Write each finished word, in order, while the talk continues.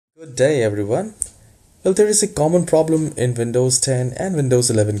Good day everyone. Well, there is a common problem in Windows 10 and Windows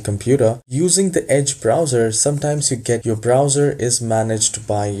 11 computer. Using the Edge browser, sometimes you get your browser is managed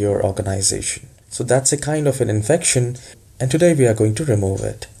by your organization. So that's a kind of an infection, and today we are going to remove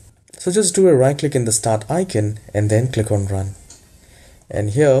it. So just do a right click in the start icon and then click on run.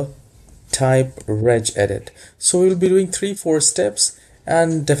 And here type regedit. So we'll be doing 3-4 steps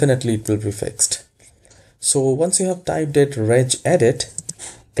and definitely it will be fixed. So once you have typed it regedit,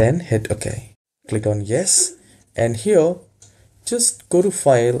 then hit OK. Click on yes, and here just go to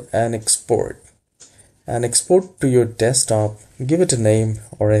file and export to your desktop. Give it a name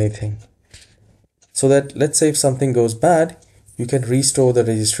or anything, so that let's say if something goes bad, you can restore the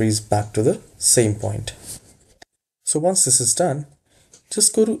registries back to the same point. So once this is done,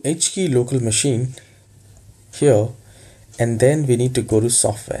 just go to HKey local machine here, and then we need to go to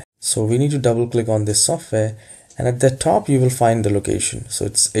software. So we need to double click on this software, and at the top you will find the location. So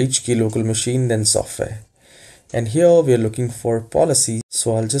it's HKey local machine, then software, and here we are looking for policy.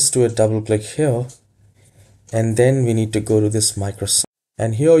 So I'll just do a double click here, and then we need to go to this Microsoft,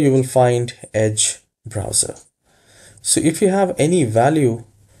 and here you will find Edge browser. So if you have any value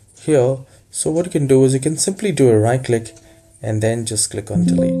here, so what you can do is you can simply do a right click and then just click on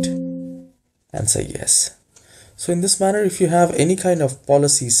delete and say yes. So in this manner, if you have any kind of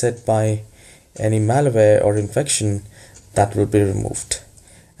policy set by any malware or infection, that will be removed,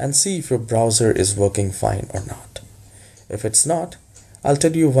 and see if your browser is working fine or not. If it's not, I'll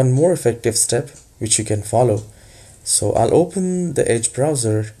tell you one more effective step which you can follow. So I'll open the Edge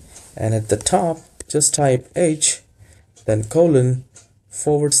browser, and at the top just type H, then colon /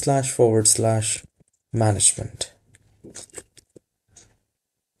 management.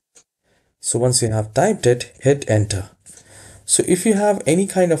 So once you have typed it, hit enter. So if you have any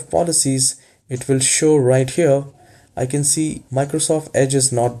kind of policies, it will show right here. I can see Microsoft Edge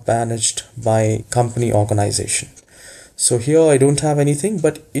is not managed by company organization. So here I don't have anything,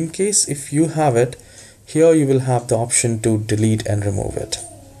 but in case if you have it, here you will have the option to delete and remove it.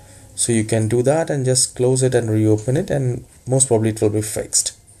 So you can do that and just close it and reopen it, and most probably it will be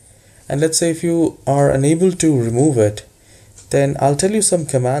fixed. And let's say if you are unable to remove it, then I'll tell you some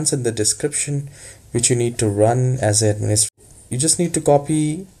commands in the description which you need to run as an administrator. You just need to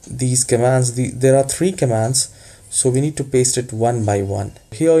copy these commands. There are 3 commands, so we need to paste it one by one.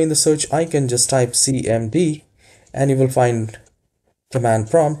 Here in the search icon, just type cmd and you will find command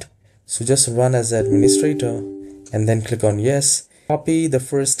prompt. So just run as an administrator and then click on yes. Copy the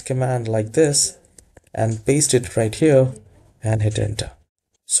first command like this and paste it right here and hit enter.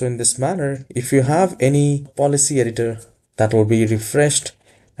 So in this manner, if you have any policy editor, that will be refreshed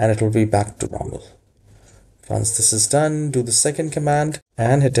and it will be back to normal. Once this is done, do the second command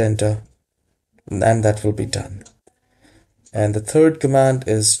and hit enter, and that will be done. And the third command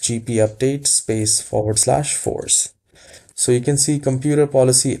is gp update / force. So you can see computer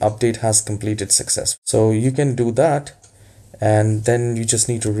policy update has completed successfully. So you can do that, and then you just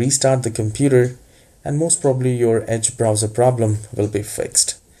need to restart the computer, and most probably your Edge browser problem will be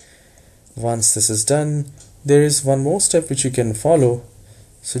fixed. Once this is done, there is one more step which you can follow.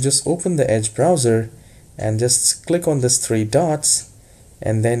 So just open the Edge browser and just click on this 3 dots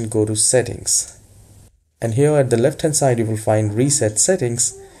and then go to settings, and here at the left hand side you will find reset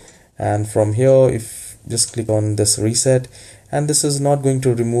settings, and from here if just click on this reset, and this is not going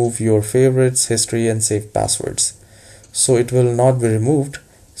to remove your favorites, history and saved passwords, so it will not be removed.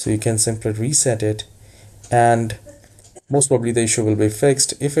 So you can simply reset it, and most probably the issue will be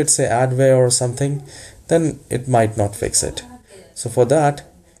fixed. If it's a adware or something, then it might not fix it. So for that,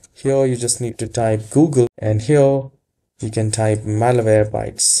 here you just need to type Google, and here you can type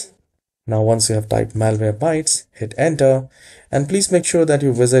Malwarebytes. Now once you have typed Malwarebytes, hit enter, and please make sure that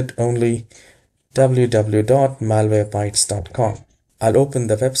you visit only www.malwarebytes.com. I'll open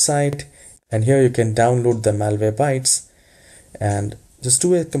the website, and here you can download the Malwarebytes and just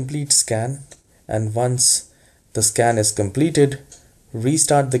do a complete scan, and once the scan is completed,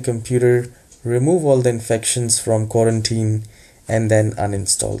 restart the computer, remove all the infections from quarantine, and then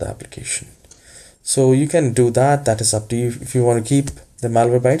uninstall the application. So you can do that. That is up to you. If you want to keep the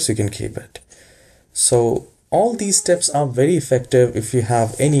Malwarebytes, you can keep it. So all these steps are very effective if you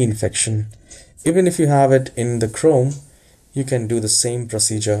have any infection. Even if you have it in the Chrome, you can do the same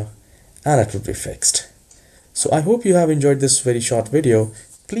procedure and it will be fixed. So I hope you have enjoyed this very short video.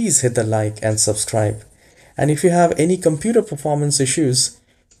 Please hit the like and subscribe. And if you have any computer performance issues,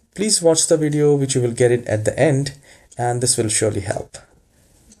 please watch the video which you will get it at the end, and this will surely help.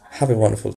 Have a wonderful day.